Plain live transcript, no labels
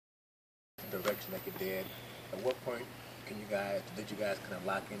direction like it did. At what point did you guys kind of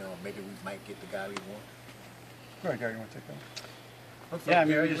lock in on maybe we might get the guy we want? Go ahead, Gary, you want to take that? Yeah, I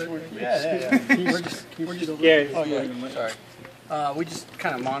mean, we're just Gary. Oh yeah, sorry. We just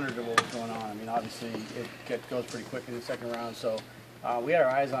kind of monitored what was going on. I mean, obviously it goes pretty quick in the second round, so we had our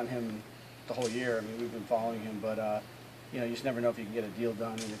eyes on him the whole year. I mean, we've been following him, but you know, you just never know if you can get a deal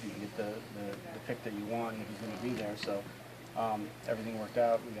done and if you can get the pick that you want and if he's going to be there. So everything worked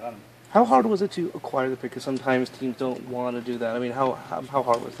out. We got him. How hard was it to acquire the pick? Because sometimes teams don't want to do that. I mean, how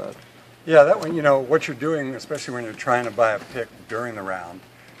hard was that? Yeah, that one, you know, what you're doing, especially when you're trying to buy a pick during the round,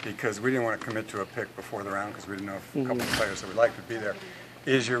 because we didn't want to commit to a pick before the round because we didn't know if a couple of players that we'd like to be there,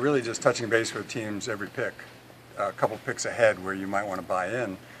 is you're really just touching base with teams every pick, a couple picks ahead where you might want to buy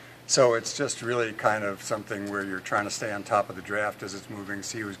in. So it's just really kind of something where you're trying to stay on top of the draft as it's moving,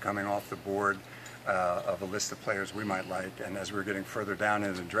 see who's coming off the board of a list of players we might like. And as we're getting further down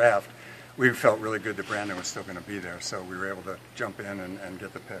into the draft, we felt really good that Branden was still going to be there, so we were able to jump in and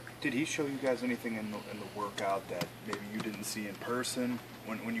get the pick. Did he show you guys anything in the workout that maybe you didn't see in person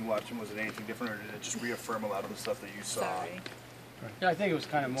when you watched him? Was it anything different, or did it just reaffirm a lot of the stuff that you saw? Yeah, I think it was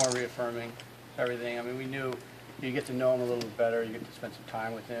kind of more reaffirming everything. I mean, we knew you get to know him a little bit better, you get to spend some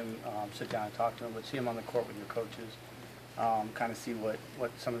time with him, sit down and talk to him, but see him on the court with your coaches, kind of see what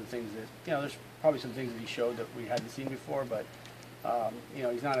some of the things that, you know, there's probably some things that he showed that we hadn't seen before, but you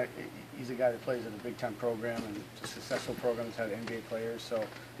know, he's a guy that plays at a big-time program and it's a successful program that's had NBA players. So,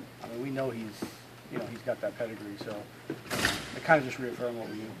 I mean, we know he's got that pedigree. So, it kind of just reaffirmed what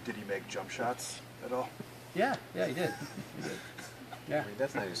we knew. Did he make jump shots at all? Yeah, he did. He did. Yeah. I mean,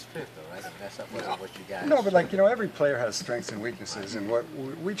 that's not his strength, though, right? I mean, that's not what you guys. No, but like, you know, every player has strengths and weaknesses, and what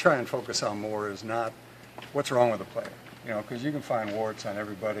we try and focus on more is not what's wrong with a player. You know, because you can find warts on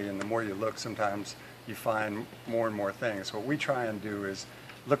everybody, and the more you look, sometimes you find more and more things. What we try and do is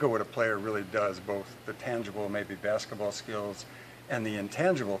look at what a player really does, both the tangible, maybe basketball skills, and the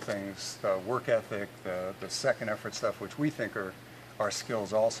intangible things, the work ethic, the second effort stuff, which we think are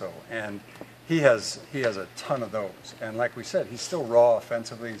skills also. And he has a ton of those. And like we said, he's still raw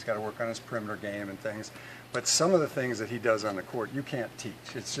offensively. He's got to work on his perimeter game and things. But some of the things that he does on the court, you can't teach.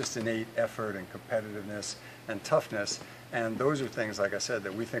 It's just innate effort and competitiveness and toughness. And those are things, like I said,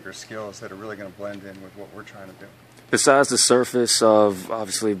 that we think are skills that are really going to blend in with what we're trying to do. Besides the surface of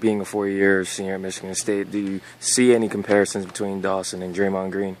obviously being a 4-year senior at Michigan State, do you see any comparisons between Dawson and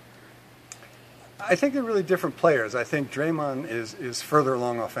Draymond Green? I think they're really different players. I think Draymond is further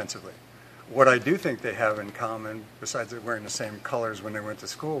along offensively. What I do think they have in common, besides wearing the same colors when they went to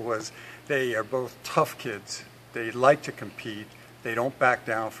school, was they are both tough kids. They like to compete. They don't back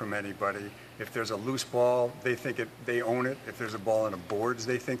down from anybody. If there's a loose ball, they own it. If there's a ball on the boards,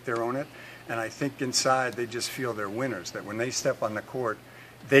 they think they own it. And I think inside they just feel they're winners, that when they step on the court,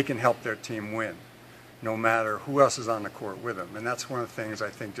 they can help their team win, no matter who else is on the court with them. And that's one of the things I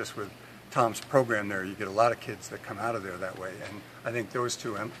think just with Tom's program there, you get a lot of kids that come out of there that way. And I think those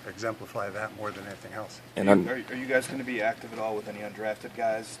two exemplify that more than anything else. And are you guys going to be active at all with any undrafted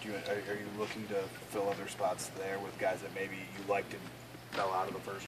guys? Are you looking to fill other spots there with guys that maybe you liked and fell out of the first